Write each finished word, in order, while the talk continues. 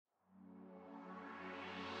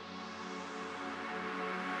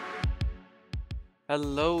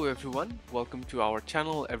Hello everyone, welcome to our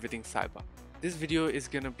channel Everything Cyber. This video is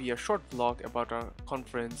gonna be a short vlog about a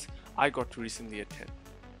conference I got to recently attend.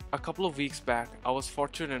 A couple of weeks back, I was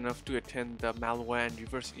fortunate enough to attend the Malware and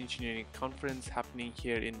Reverse Engineering Conference happening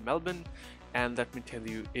here in Melbourne, and let me tell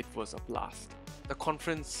you, it was a blast. The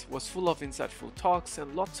conference was full of insightful talks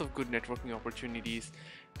and lots of good networking opportunities,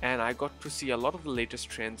 and I got to see a lot of the latest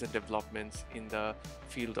trends and developments in the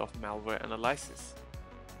field of malware analysis.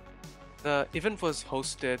 The event was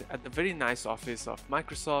hosted at the very nice office of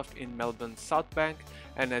Microsoft in Melbourne's South Bank,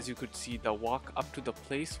 and as you could see, the walk up to the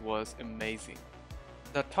place was amazing.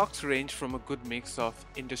 The talks ranged from a good mix of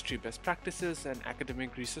industry best practices and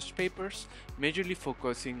academic research papers, majorly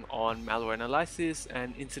focusing on malware analysis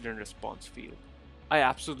and incident response field. I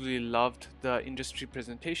absolutely loved the industry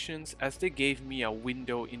presentations as they gave me a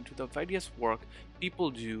window into the various work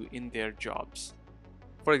people do in their jobs.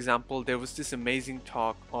 For example, there was this amazing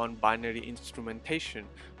talk on binary instrumentation,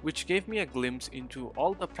 which gave me a glimpse into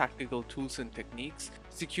all the practical tools and techniques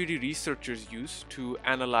security researchers use to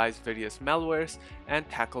analyze various malwares and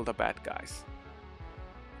tackle the bad guys.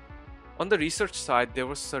 On the research side, there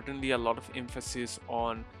was certainly a lot of emphasis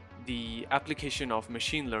on the application of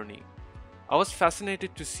machine learning. I was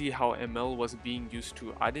fascinated to see how ML was being used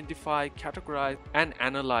to identify, categorize, and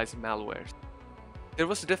analyze malwares. There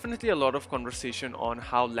was definitely a lot of conversation on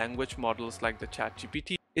how language models like the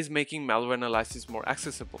ChatGPT is making malware analysis more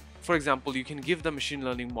accessible. For example, you can give the machine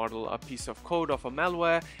learning model a piece of code of a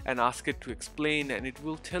malware and ask it to explain, and it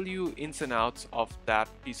will tell you ins and outs of that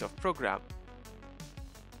piece of program.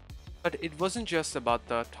 But it wasn't just about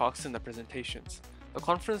the talks and the presentations. The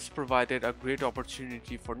conference provided a great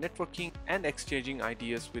opportunity for networking and exchanging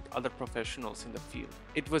ideas with other professionals in the field.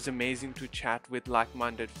 It was amazing to chat with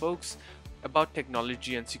like-minded folks about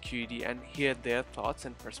technology and security and hear their thoughts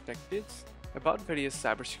and perspectives about various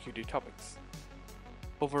cybersecurity topics.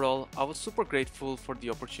 Overall, I was super grateful for the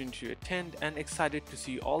opportunity to attend and excited to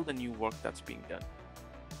see all the new work that's being done.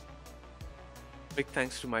 Big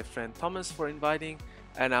thanks to my friend Thomas for inviting,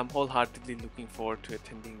 and I'm wholeheartedly looking forward to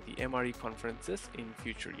attending the MRE conferences in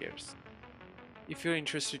future years. If you're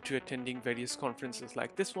interested to attending various conferences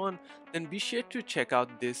like this one, then be sure to check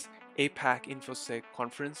out this APAC InfoSec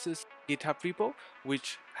conferences GitHub repo,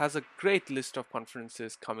 which has a great list of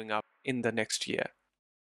conferences coming up in the next year.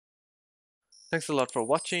 Thanks a lot for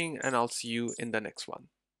watching, and I'll see you in the next one.